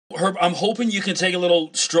Herb, I'm hoping you can take a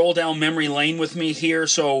little stroll down memory lane with me here.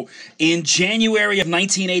 So, in January of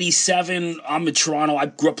 1987, I'm in Toronto. I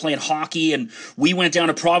grew up playing hockey, and we went down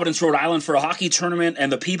to Providence, Rhode Island for a hockey tournament,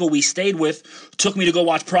 and the people we stayed with took me to go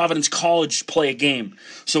watch Providence College play a game.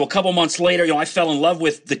 So, a couple months later, I fell in love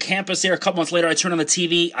with the campus there. A couple months later, I turn on the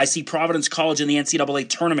TV, I see Providence College in the NCAA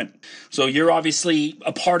tournament. So, you're obviously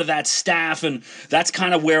a part of that staff, and that's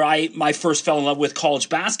kind of where I first fell in love with college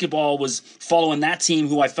basketball, was following that team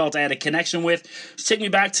who I felt I had a connection with. Just take me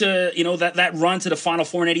back to that run to the Final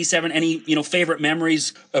Four in '87. Any favorite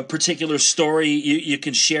memories, a particular story you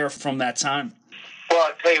can share from that time? Well,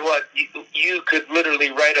 I'll tell you what, you could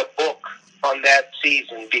literally write a book on that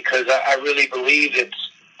season, because I really believe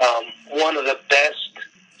it's one of the best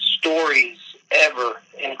stories ever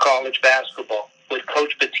in college basketball. What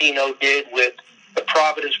Coach Pitino did with the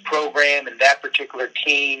Providence program and that particular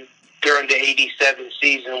team during the '87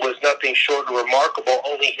 season was nothing short of remarkable.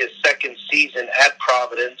 Only his second season at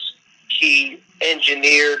Providence, he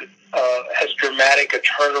engineered as dramatic a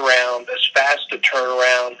turnaround, as fast a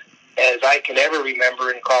turnaround as I can ever remember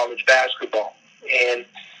in college basketball. And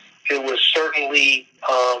it was certainly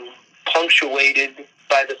punctuated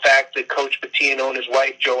by the fact that Coach Pitino and his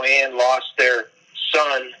wife Joanne lost their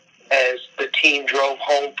son as the team drove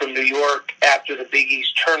home from New York after the Big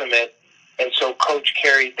East tournament. And so Coach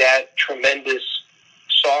carried that tremendous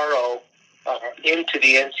sorrow into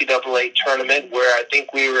the NCAA tournament, where I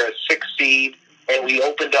think we were a 6th seed, and we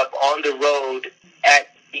opened up on the road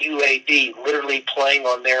at UAB, literally playing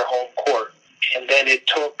on their home court. And then it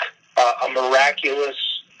took a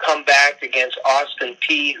miraculous comeback against Austin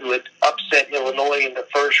Peay, who had upset Illinois in the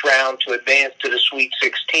first round, to advance to the Sweet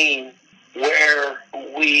 16, where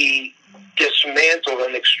we dismantled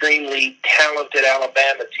an extremely talented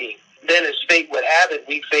Alabama team. Then, as fate would have it,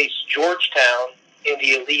 we faced Georgetown in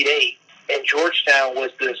the Elite Eight, and Georgetown was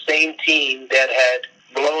the same team that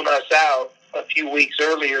had blown us out a few weeks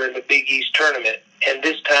earlier in the Big East tournament. And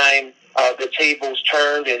this time, the tables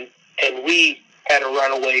turned, and we had a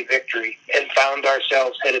runaway victory and found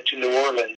ourselves headed to New Orleans.